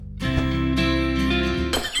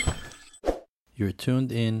You're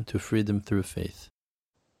tuned in to Freedom Through Faith.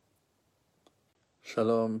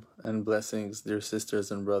 Shalom and blessings, dear sisters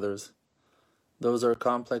and brothers. Those are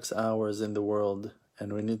complex hours in the world,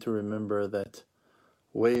 and we need to remember that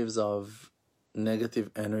waves of negative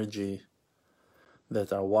energy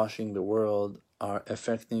that are washing the world are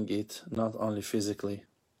affecting it not only physically,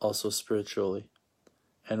 also spiritually.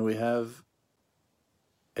 And we have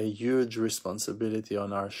a huge responsibility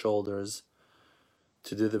on our shoulders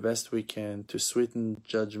to do the best we can to sweeten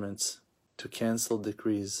judgments, to cancel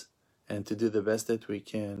decrees, and to do the best that we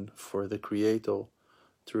can for the Creator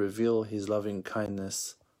to reveal His loving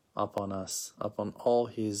kindness upon us, upon all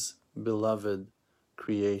His beloved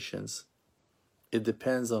creations. It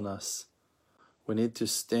depends on us. We need to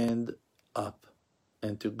stand up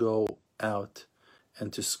and to go out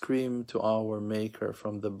and to scream to our Maker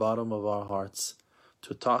from the bottom of our hearts,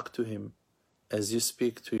 to talk to Him as you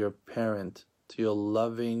speak to your parent, to your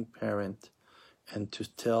loving parent, and to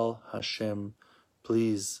tell Hashem,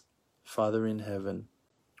 please, Father in heaven,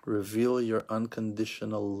 reveal your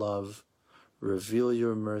unconditional love, reveal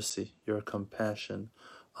your mercy, your compassion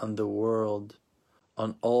on the world,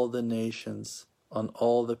 on all the nations, on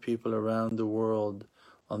all the people around the world,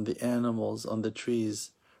 on the animals, on the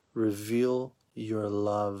trees. Reveal your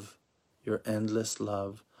love, your endless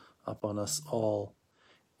love upon us all,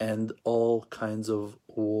 and all kinds of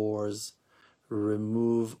wars.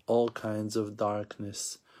 Remove all kinds of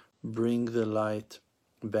darkness. Bring the light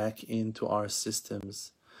back into our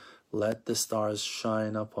systems. Let the stars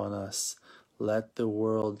shine upon us. Let the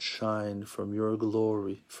world shine from your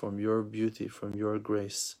glory, from your beauty, from your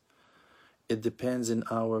grace. It depends in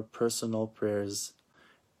our personal prayers.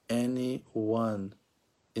 Anyone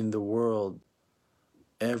in the world,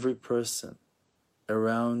 every person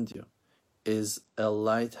around you is a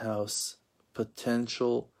lighthouse,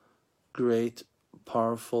 potential, great,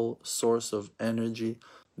 powerful source of energy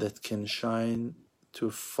that can shine to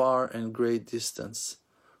far and great distance.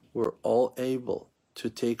 We're all able to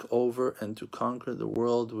take over and to conquer the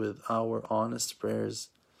world with our honest prayers.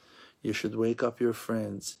 You should wake up your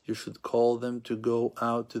friends. You should call them to go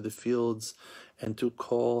out to the fields and to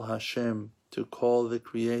call Hashem, to call the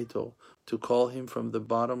Creator, to call Him from the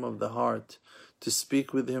bottom of the heart, to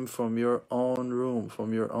speak with Him from your own room,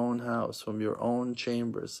 from your own house, from your own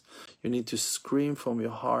chambers. You need to scream from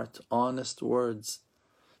your heart honest words,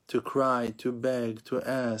 to cry, to beg, to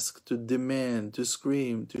ask, to demand, to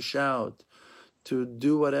scream, to shout, to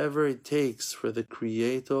do whatever it takes for the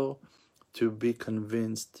Creator to be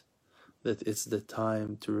convinced that it's the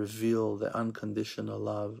time to reveal the unconditional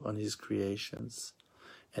love on His creations.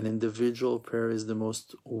 An individual prayer is the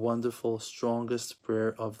most wonderful, strongest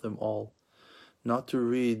prayer of them all. Not to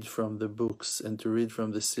read from the books and to read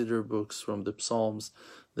from the Siddur books, from the Psalms.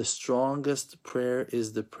 The strongest prayer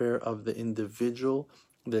is the prayer of the individual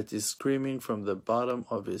that is screaming from the bottom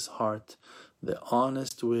of his heart, the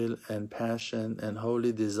honest will and passion and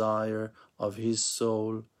holy desire of his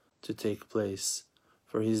soul to take place,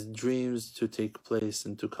 for his dreams to take place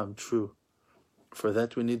and to come true. For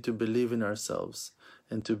that we need to believe in ourselves.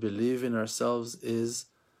 And to believe in ourselves is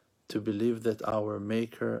to believe that our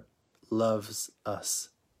Maker loves us,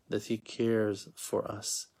 that He cares for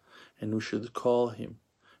us, and we should call Him,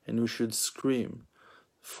 and we should scream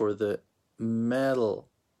for the metal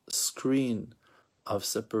screen of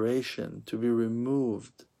separation to be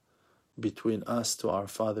removed between us to our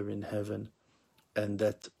Father in heaven, and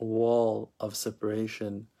that wall of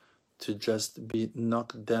separation to just be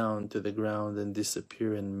knocked down to the ground and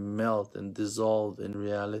disappear and melt and dissolve in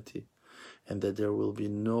reality, and that there will be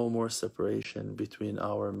no more separation between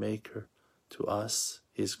our Maker to us,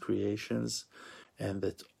 His creations, and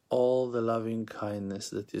that all the loving kindness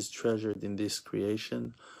that is treasured in this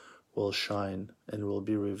creation will shine and will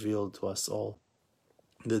be revealed to us all.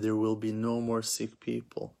 That there will be no more sick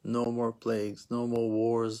people, no more plagues, no more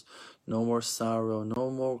wars, no more sorrow,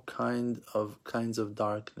 no more kinds of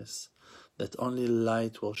darkness. That only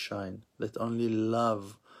light will shine, that only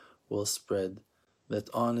love will spread, that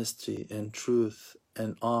honesty and truth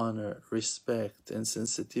and honor, respect and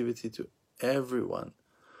sensitivity to everyone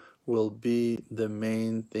will be the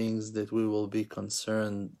main things that we will be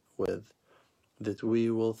concerned with. That we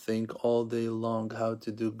will think all day long how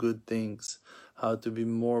to do good things, how to be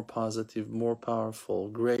more positive, more powerful,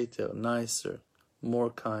 greater, nicer, more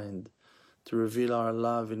kind, to reveal our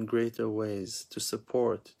love in greater ways, to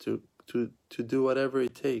support, to do whatever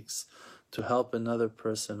it takes to help another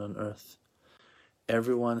person on earth.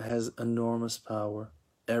 Everyone has enormous power.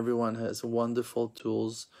 Everyone has wonderful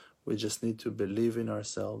tools. We just need to believe in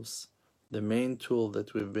ourselves. The main tool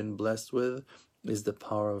that we've been blessed with is the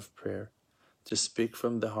power of prayer. to speak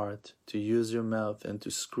from the heart, to use your mouth and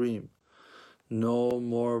to scream. No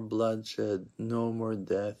more bloodshed, no more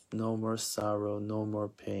death, no more sorrow, no more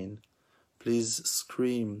pain. Please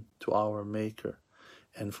scream to our Maker,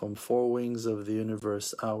 and from four wings of the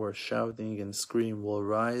universe our shouting and scream will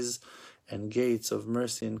rise, and gates of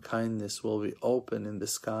mercy and kindness will be open in the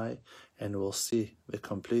sky, and we'll see the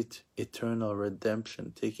complete eternal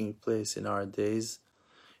redemption taking place in our days,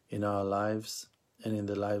 in our lives, and in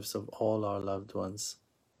the lives of all our loved ones.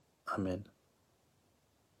 Amen.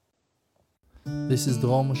 This is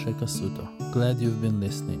Dror Moshe Kasuto. Glad you've been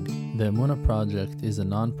listening. The Emunah Project is a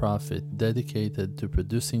non-profit dedicated to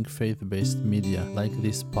producing faith-based media like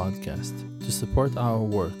this podcast. To support our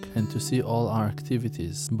work and to see all our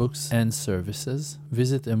activities, books, and services,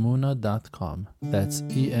 visit emunah.com. That's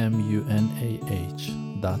EMUNAH.com.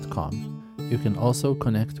 You can also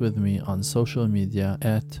connect with me on social media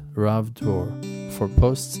at Rav Dror for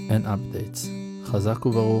posts and updates. Chazak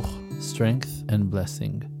u'Baruch, strength and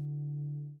blessing.